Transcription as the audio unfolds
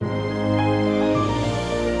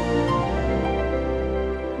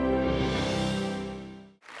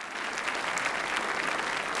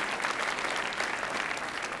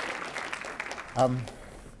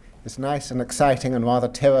It's nice and exciting and rather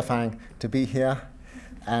terrifying to be here,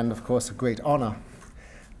 and of course a great honor.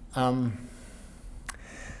 I'm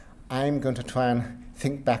going to try and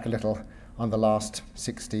think back a little on the last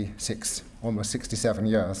 66, almost 67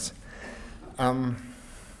 years, and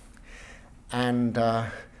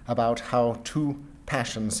about how two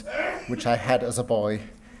passions which I had as a boy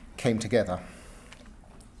came together.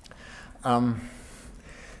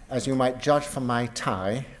 As you might judge from my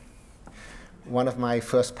tie, one of my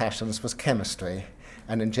first passions was chemistry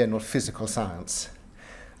and in general physical science.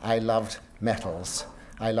 I loved metals,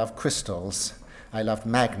 I loved crystals, I loved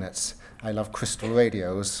magnets, I loved crystal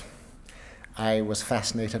radios. I was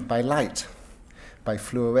fascinated by light, by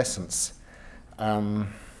fluorescence. I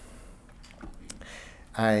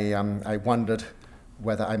wondered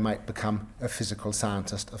whether I might become a physical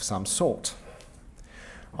scientist of some sort.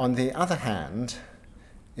 On the other hand,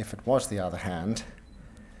 if it was the other hand,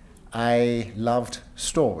 I loved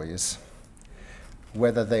stories,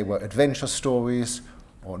 whether they were adventure stories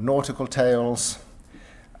or nautical tales,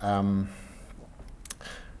 or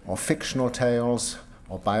fictional tales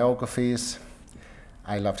or biographies.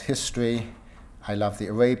 I loved history. I loved the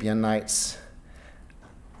Arabian Nights.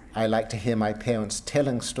 I liked to hear my parents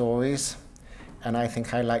telling stories, and I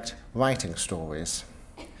think I liked writing stories.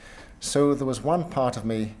 So there was one part of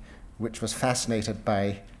me which was fascinated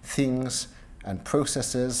by things and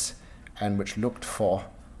processes and which looked for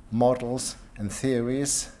models and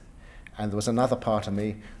theories, and there was another part of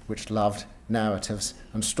me which loved narratives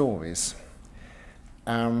and stories.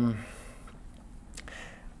 I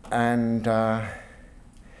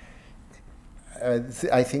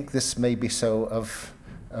think this may be so of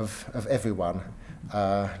everyone.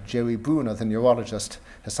 Jerry Bruner, the neurologist,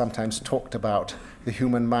 has sometimes talked about the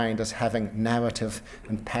human mind as having narrative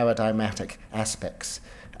and paradigmatic aspects,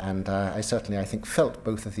 and I think, felt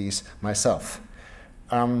both of these myself.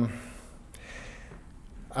 There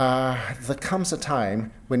comes a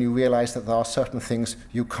time when you realize that there are certain things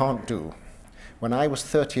you can't do. When I was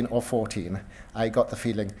 13 or 14, I got the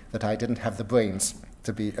feeling that I didn't have the brains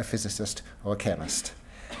to be a physicist or a chemist,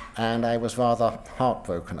 and I was rather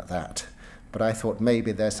heartbroken at that. But I thought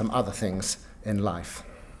maybe there's some other things in life.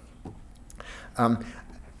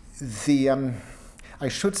 I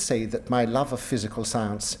should say that my love of physical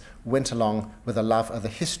science went along with a love of the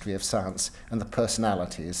history of science and the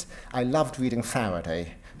personalities. I loved reading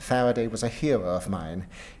Faraday. Faraday was a hero of mine.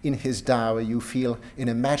 In his diary, you feel an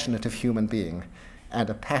imaginative human being and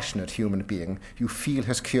a passionate human being. You feel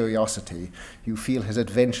his curiosity, you feel his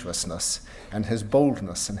adventurousness, and his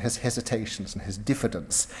boldness, and his hesitations, and his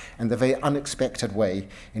diffidence, and the very unexpected way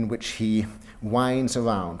in which he winds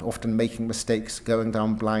around, often making mistakes, going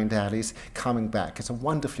down blind alleys, coming back. It's a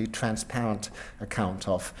wonderfully transparent account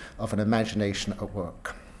of an imagination at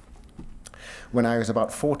work. When I was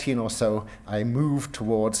about 14 or so, I moved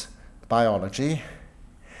towards biology,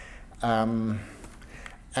 and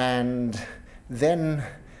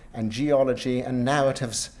geology and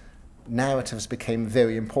narratives became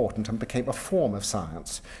very important and became a form of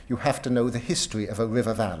science. You have to know the history of a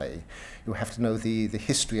river valley. You have to know the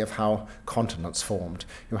history of how continents formed.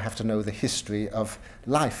 You have to know the history of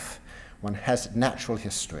life. One has natural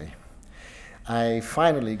history. I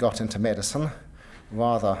finally got into medicine,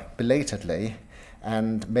 rather belatedly,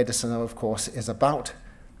 and medicine, of course, is about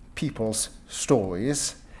people's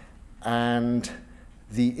stories and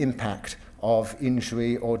the impact of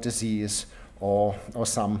injury or disease or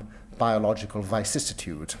some biological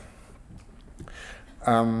vicissitude.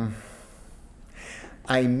 I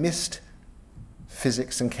missed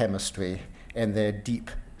physics and chemistry and their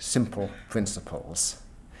deep, simple principles.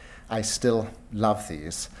 I still love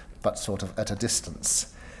these, but sort of at a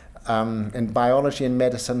distance. In biology and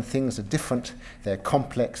medicine, things are different. They're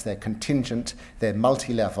complex, they're contingent, they're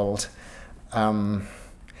multi-leveled, and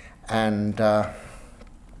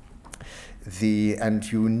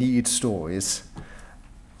you need stories.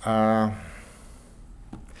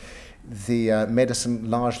 Medicine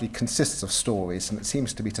largely consists of stories, and it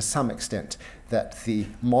seems to be to some extent that the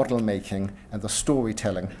model making and the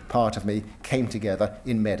storytelling part of me came together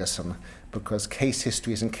in medicine, because case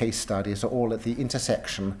histories and case studies are all at the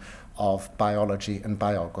intersection of biology and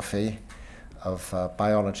biography, of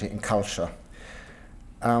biology and culture.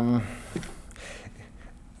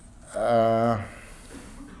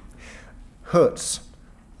 Hertz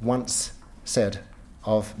once said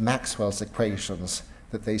of Maxwell's equations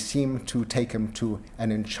that they seem to take him to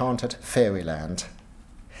an enchanted fairyland.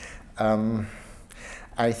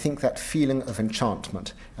 I think that feeling of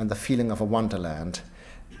enchantment and the feeling of a wonderland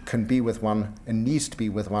can be with one and needs to be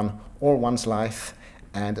with one all one's life,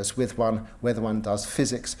 and it's with one whether one does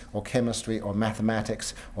physics or chemistry or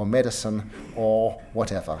mathematics or medicine or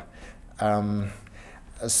whatever.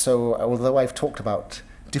 So although I've talked about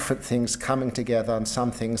different things coming together and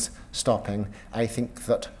some things stopping, I think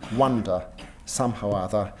that wonder somehow or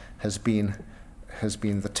other has been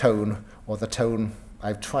the tone, or the tone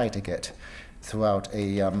I've tried to get throughout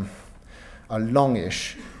a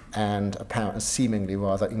longish and apparently seemingly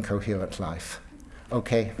rather incoherent life.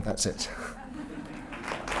 Okay, that's it.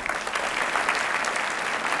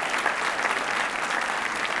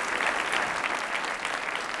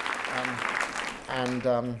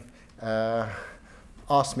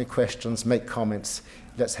 Ask me questions, make comments,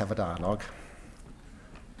 let's have a dialogue.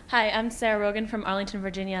 Hi, I'm Sarah Rogan from Arlington,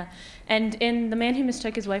 Virginia. And in The Man Who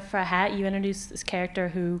Mistook His Wife for a Hat, you introduce this character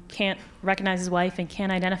who can't recognize his wife and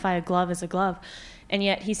can't identify a glove as a glove. And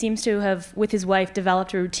yet he seems to have, with his wife,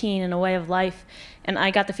 developed a routine and a way of life. And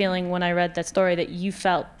I got the feeling when I read that story that you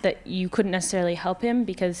felt that you couldn't necessarily help him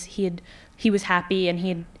because he was happy and he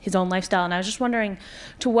had his own lifestyle. And I was just wondering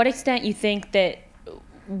to what extent you think that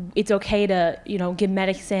it's okay to, give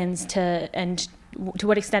medicines and to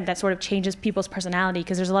what extent that sort of changes people's personality,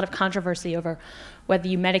 because there's a lot of controversy over whether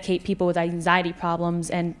you medicate people with anxiety problems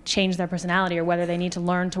and change their personality or whether they need to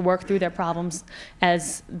learn to work through their problems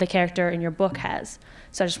as the character in your book has.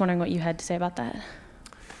 So I was just wondering what you had to say about that.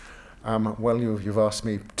 Well, you've asked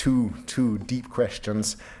me two deep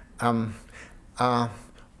questions. On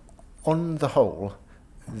the whole,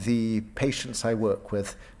 the patients I work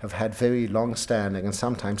with have had very long-standing and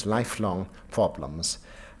sometimes lifelong problems.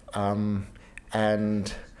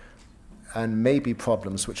 And maybe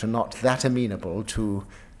problems which are not that amenable to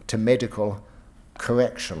medical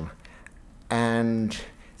correction. And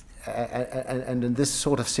in this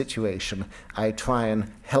sort of situation, I try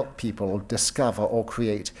and help people discover or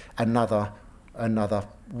create another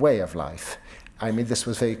way of life. I mean, this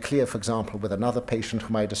was very clear, for example, with another patient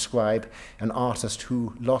whom I describe, an artist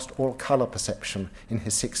who lost all color perception in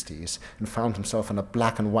his 60s and found himself in a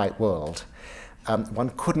black and white world. One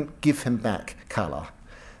couldn't give him back color,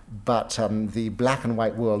 but the black and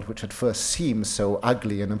white world, which at first seemed so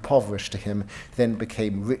ugly and impoverished to him, then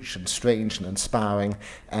became rich and strange and inspiring,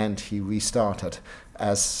 and he restarted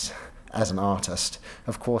as an artist.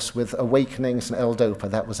 Of course, with Awakenings and L-Dopa,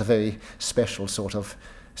 that was a very special sort of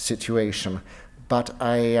situation. But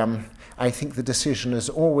I think the decision is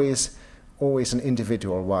always an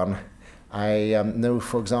individual one. I know,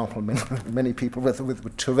 for example, many people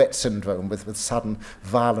with Tourette syndrome, with sudden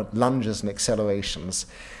violent lunges and accelerations.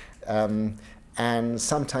 And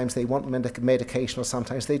sometimes they want medication or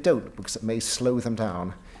sometimes they don't, because it may slow them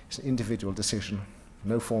down. It's an individual decision,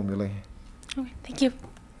 no formulae. Okay, thank you.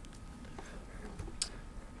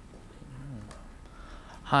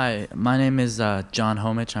 Hi, my name is John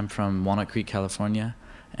Homich. I'm from Walnut Creek, California.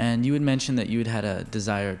 And you had mentioned that you had a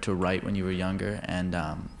desire to write when you were younger. And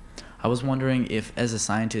I was wondering if, as a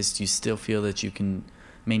scientist, you still feel that you can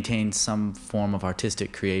maintain some form of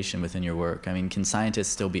artistic creation within your work. I mean, can scientists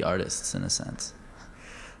still be artists in a sense?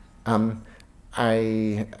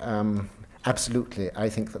 Absolutely. I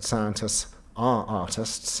think that scientists are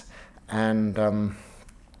artists, and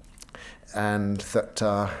that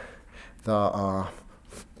there are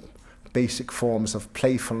basic forms of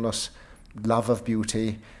playfulness, love of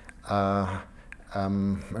beauty,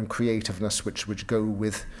 and creativeness which go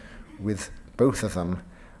with both of them.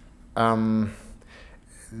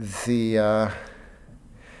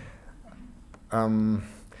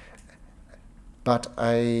 But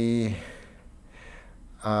I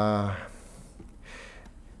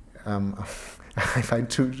find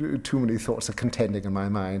too many thoughts of contending in my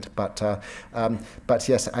mind. But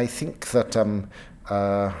yes, I think that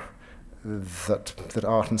that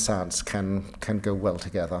art and science can go well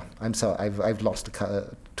together. I'm sorry, I've lost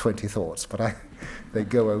 20 thoughts, but they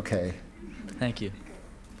go okay. Thank you.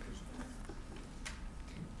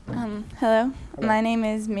 Hello, my name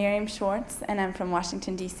is Miriam Schwartz, and I'm from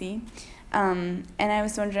Washington, D.C. And I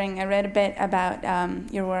was wondering, I read a bit about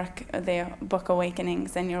your work, the book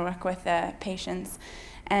Awakenings, and your work with patients.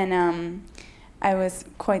 And I was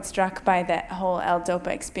quite struck by that whole L-Dopa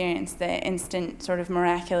experience, the instant sort of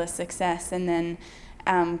miraculous success, and then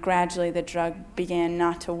gradually the drug began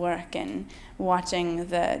not to work, and watching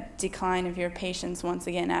the decline of your patients once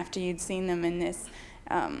again after you'd seen them in this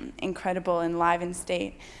incredible enlivened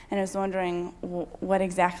state. And I was wondering what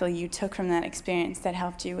exactly you took from that experience that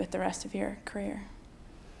helped you with the rest of your career.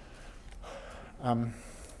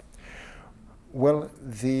 Well,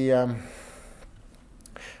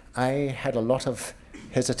 I had a lot of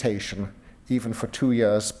hesitation even for 2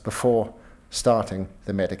 years before starting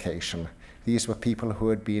the medication. These were people who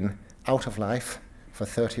had been out of life for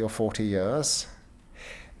 30 or 40 years.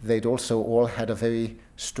 They'd also all had a very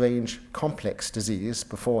strange, complex disease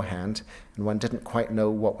beforehand, and one didn't quite know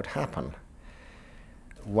what would happen.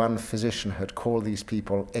 One physician had called these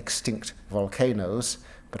people extinct volcanoes,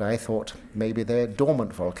 but I thought maybe they're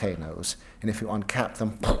dormant volcanoes, and if you uncap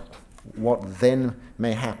them, what then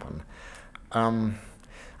may happen?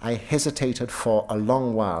 I hesitated for a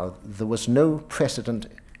long while. There was no precedent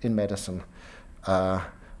in medicine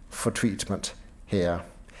for treatment here.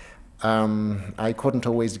 I couldn't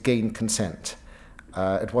always gain consent.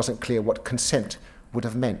 It wasn't clear what consent would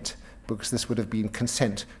have meant, because this would have been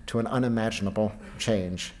consent to an unimaginable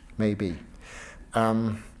change, maybe.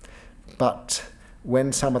 But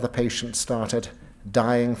when some of the patients started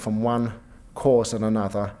dying from one cause and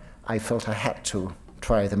another, I felt I had to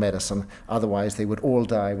try the medicine, otherwise they would all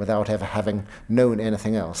die without ever having known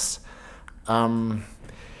anything else.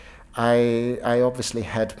 I obviously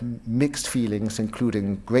had mixed feelings,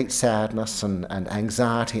 including great sadness and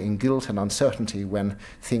anxiety and guilt and uncertainty when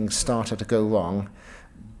things started to go wrong.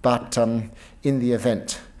 But in the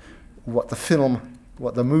event, what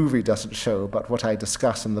the movie doesn't show, but what I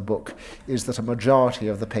discuss in the book, is that a majority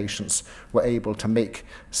of the patients were able to make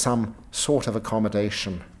some sort of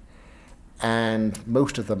accommodation. And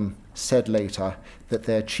most of them said later that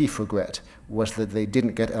their chief regret was that they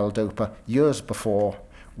didn't get L-DOPA years before,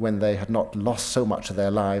 when they had not lost so much of their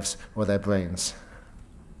lives or their brains.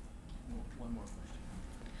 One more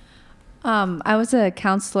question. I was a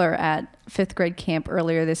counselor at 5th grade camp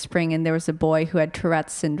earlier this spring, and there was a boy who had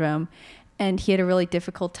Tourette's syndrome, and he had a really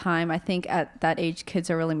difficult time. I think at that age, kids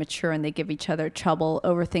are really mature and they give each other trouble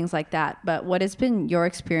over things like that. But what has been your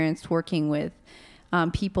experience working with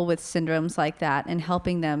people with syndromes like that and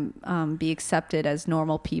helping them be accepted as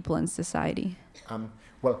normal people in society?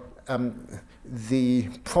 The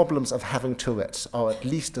problems of having Tourette's are at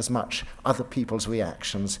least as much other people's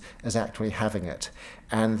reactions as actually having it.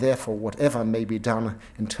 And therefore, whatever may be done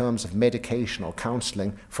in terms of medication or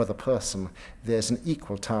counseling for the person, there's an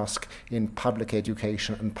equal task in public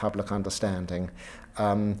education and public understanding.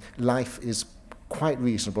 Life is quite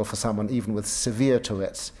reasonable for someone even with severe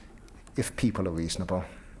Tourette's, if people are reasonable.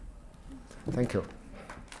 Thank you.